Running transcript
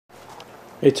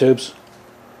Hey tubes,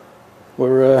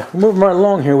 we're moving right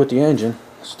along here with the engine.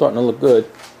 It's starting to look good.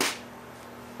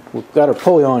 We've got a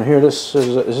pulley on here. This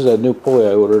is a new pulley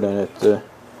I ordered, and it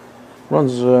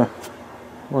runs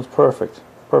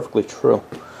perfectly true,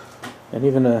 and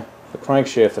even the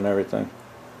crankshaft and everything.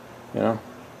 You know,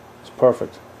 it's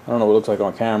perfect. I don't know what it looks like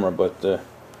on camera, but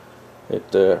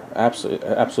it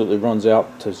absolutely runs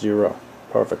out to zero.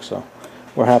 Perfect. So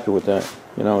we're happy with that.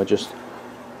 You know, it just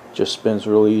spins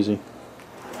real easy.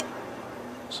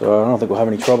 So I don't think we'll have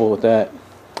any trouble with that.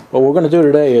 What we're going to do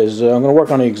today is I'm going to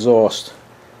work on the exhaust.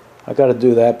 I got to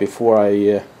do that before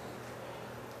I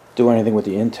do anything with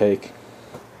the intake.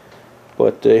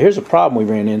 But here's a problem we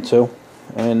ran into,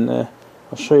 and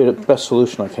I'll show you the best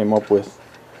solution I came up with.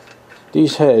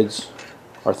 These heads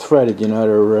are threaded, you know.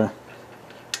 They're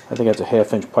I think that's a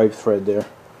 1/2 inch pipe thread there,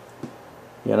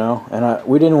 you know. And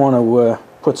we didn't want to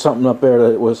put something up there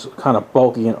that was kind of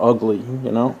bulky and ugly,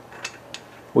 you know.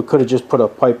 We could have just put a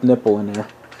pipe nipple in there,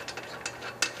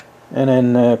 and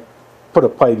then put a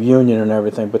pipe union and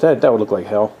everything, but that would look like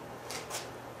hell.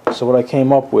 So what I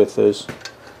came up with is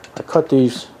I cut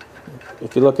these.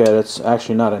 If you look at it, it's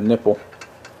actually not a nipple.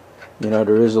 You know,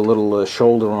 there is a little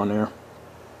shoulder on there.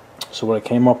 So what I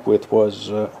came up with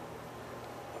was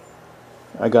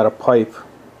I got a pipe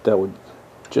that would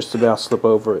just about slip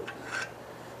over it.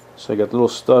 So I got a little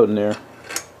stud in there,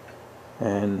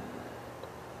 and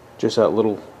just that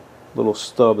little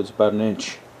stub, it's about 1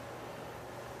 inch.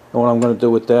 And what I'm going to do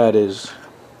with that is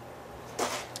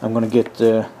I'm going to get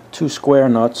 2 square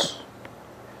nuts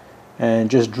and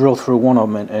just drill through one of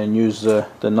them and use the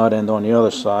nut end on the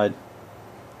other side.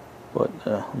 But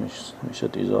let me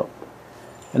set these up,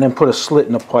 and then put a slit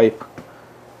in the pipe,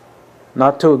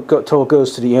 not till it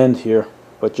goes to the end here,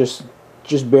 but just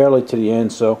barely to the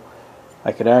end, so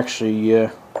I could actually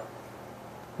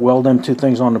weld them 2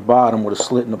 things on the bottom with a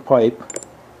slit in the pipe,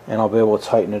 and I'll be able to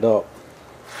tighten it up.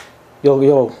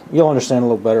 You'll understand a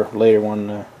little better later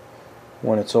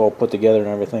when it's all put together and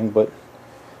everything. But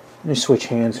let me switch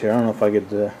hands here. I don't know if I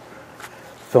could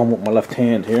film with my left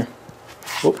hand here.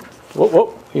 Whoop, whoop,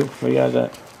 whoop. Here, where you got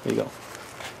that? There you go.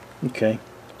 Okay.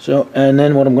 So, and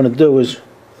then what I'm going to do is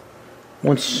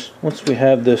once we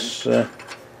have this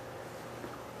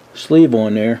sleeve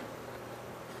on there,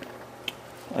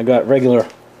 I got regular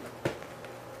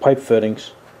pipe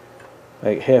fittings,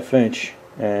 like 1/2 inch,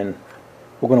 and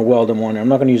we're going to weld them on there. I'm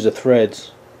not going to use the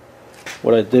threads.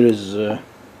 What I did is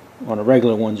on the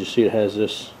regular ones, you see it has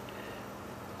this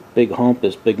big hump,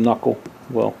 this big knuckle.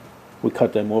 Well, we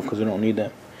cut them off because we don't need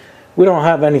them. We don't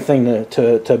have anything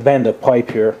to bend a pipe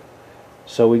here,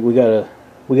 so we gotta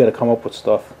come up with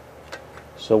stuff.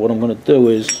 So what I'm going to do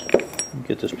is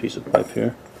get this piece of pipe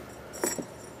here.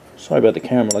 Sorry about the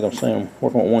camera, like I'm saying, I'm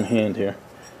working with one hand here.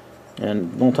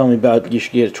 And don't tell me about you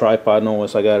should get a tripod and all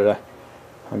this. I got it.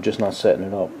 I'm just not setting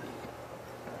it up.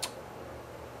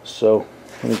 So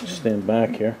let me just stand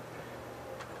back here.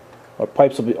 Our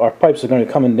pipes are going to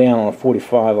be coming down on a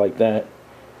 45 like that,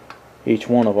 each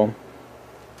one of them,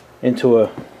 into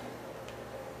a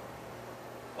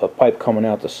pipe coming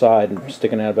out the side and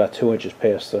sticking out about 2 inches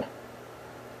past the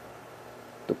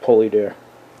pulley there.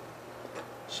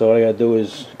 So what I gotta do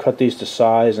is cut these to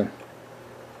size and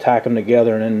tack them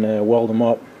together, and then weld them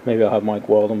up. Maybe I'll have Mike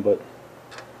weld them, but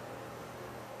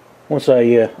once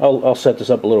I'll set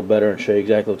this up a little better and show you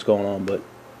exactly what's going on. But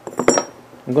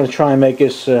I'm going to try and make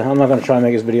this. I'm not going to try and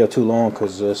make this video too long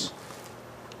because this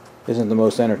isn't the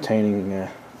most entertaining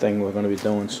thing we're going to be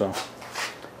doing. So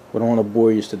we don't want to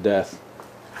bore you to death.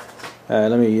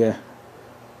 Let me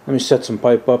set some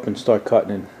pipe up and start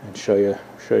cutting and show you,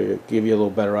 give you a little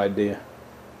better idea.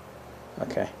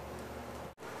 Okay.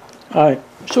 Alright,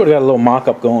 sort of got a little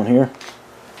mock-up going here.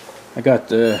 I got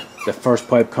the first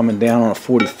pipe coming down on a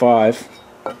 45.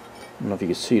 I don't know if you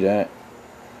can see that,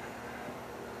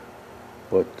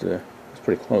 but it's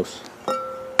pretty close.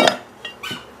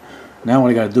 Now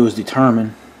what I got to do is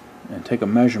determine and take a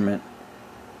measurement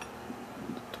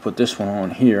to put this one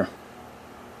on here,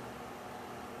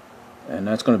 and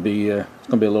that's going to be a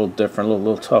little different, a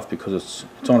little tough because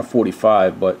it's on a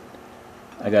 45, but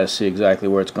I got to see exactly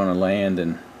where it's going to land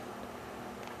and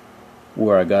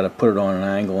where I got to put it on an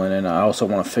angle, and then I also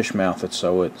want to fish mouth it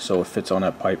so it fits on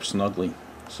that pipe snugly.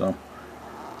 So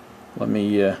let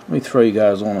me throw you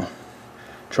guys on a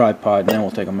tripod, and then we'll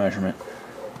take a measurement.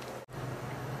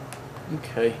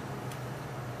 Okay,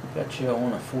 got you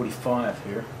on a 45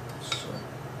 here. So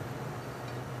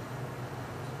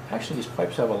actually, these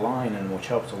pipes have a line in them, which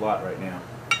helps a lot right now.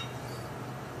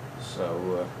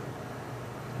 So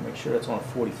make sure that's on a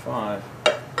 45.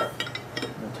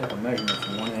 I'm going to take a measurement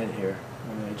from one end here,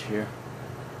 one edge here.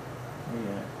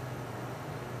 Yeah.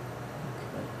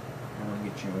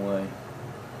 inching away.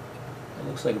 It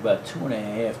looks like about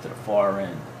 2.5 to the far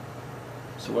end.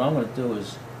 So what I'm going to do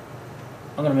is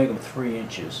I'm going to make them 3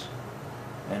 inches,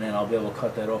 and then I'll be able to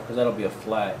cut that off because that'll be a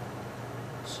flat.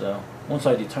 So once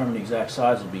I determine the exact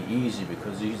size, it'll be easy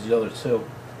because the other two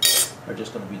are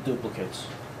just going to be duplicates.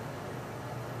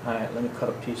 Alright, let me cut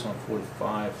a piece on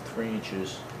 45, 3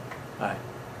 inches.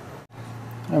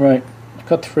 Alright, I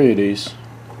cut 3 of these,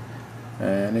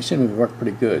 and they seem to work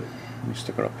pretty good. Let me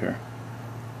stick it up here.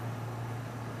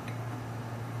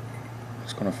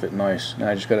 It's going to fit nice. Now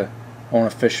I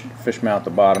want to fish mount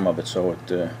the bottom of it so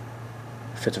it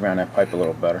fits around that pipe a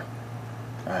little better.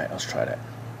 Alright, let's try that.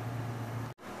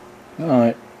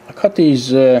 Alright, I cut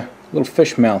these little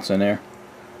fish mounts in there.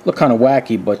 Look kind of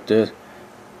wacky, but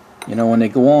you know, when they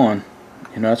go on,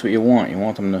 you know, that's what you want. You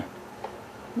want them to,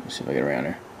 let me see if I get around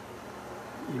here.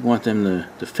 You want them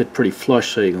to fit pretty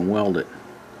flush so you can weld it.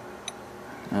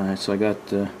 Alright, so I got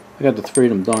the 3 of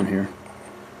them done here.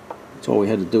 That's all we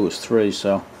had to do was 3,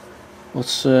 so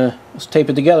let's tape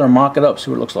it together and mock it up,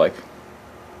 see what it looks like.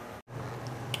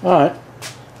 Alright,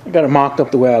 I got it mocked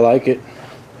up the way I like it.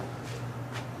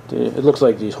 It looks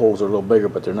like these holes are a little bigger,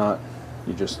 but they're not.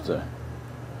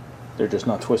 They're just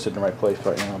not twisted in the right place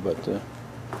right now, but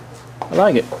I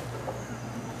like it.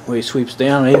 The way it sweeps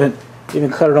down, I even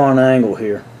cut it on an angle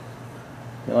here.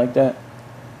 You like that?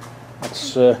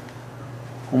 It's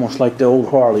almost like the old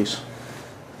Harleys.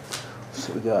 Let's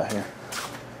see what we got here.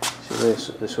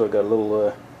 See this one got a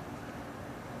little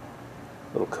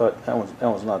cut. That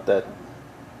one's not that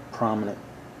prominent,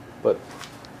 but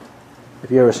if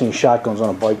you ever seen shotguns on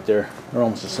a bike, they're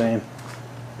almost the same.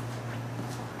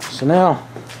 So now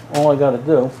all I got to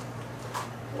do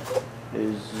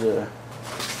is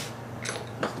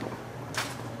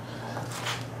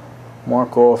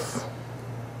mark off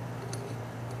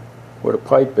where the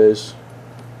pipe is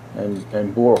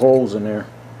and bore holes in there,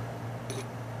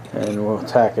 and we'll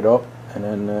tack it up and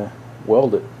then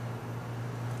weld it.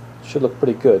 Should look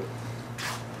pretty good.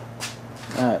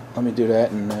 Alright, let me do that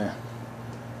and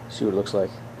see what it looks like.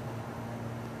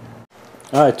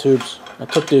 Alright, tubes, I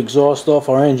took the exhaust off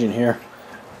our engine here,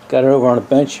 got it over on a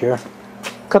bench here,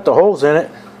 cut the holes in it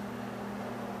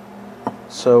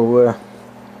so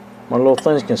my little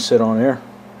things can sit on here.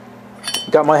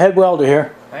 Got my head welder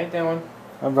here. How you doing?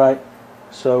 Alright,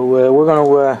 so we're going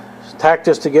to tack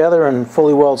this together and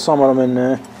fully weld some of them,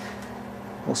 and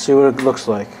we'll see what it looks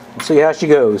like. We'll see how she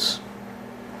goes.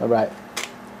 Alright.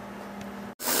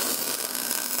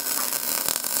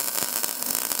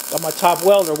 Got my top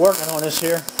welder working on this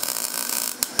here.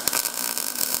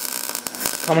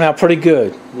 Coming out pretty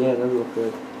good. Yeah, those look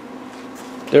good.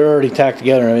 They're already tacked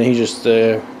together. I mean, he's just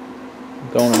going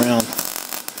around.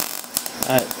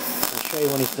 Alright, I'll show you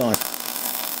when he's done.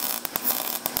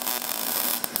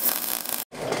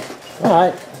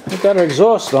 Alright, we got our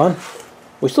exhaust done.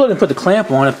 We still didn't put the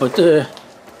clamp on it, but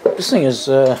this thing is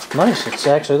nice. It's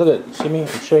actually, look at, see me?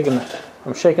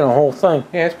 I'm shaking the whole thing.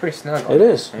 Yeah, it's pretty snug. It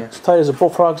is. Yeah. It's tight as a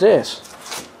bullfrog's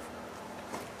ass.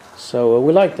 So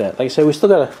we like that. Like I said, we still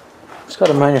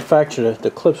gotta manufacture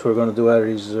the clips we're going to do out of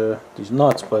these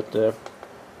nuts, but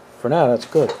for now that's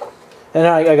good. And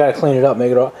I gotta clean it up,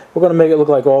 make it all. We're going to make it look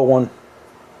like all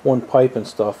one pipe and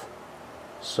stuff.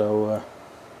 So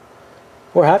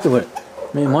we're happy with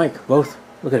it. Me and Mike both.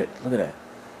 Look at it. Look at that.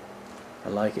 I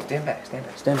like it. Stand back. Stand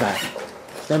back. Stand back.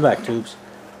 Stand back, tubes.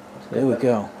 There we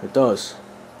go. It does.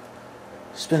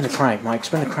 Spin the crank, Mike.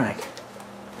 Spin the crank.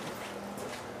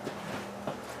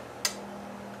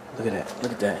 Look at that.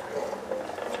 Look at that.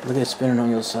 Look at it spinning on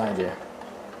the other side there.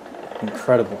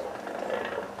 Incredible.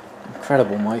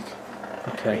 Incredible, Mike.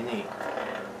 Okay. Pretty neat.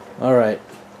 Alright.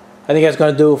 I think that's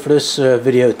going to do it for this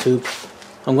video, tube.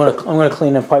 I'm gonna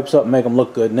clean them pipes up and make them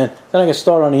look good, and then I can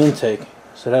start on the intake.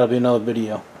 So that'll be another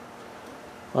video.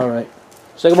 Alright.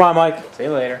 Say goodbye, Mike. See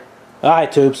you later.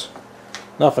 Alright, tubes.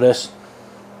 Enough of this.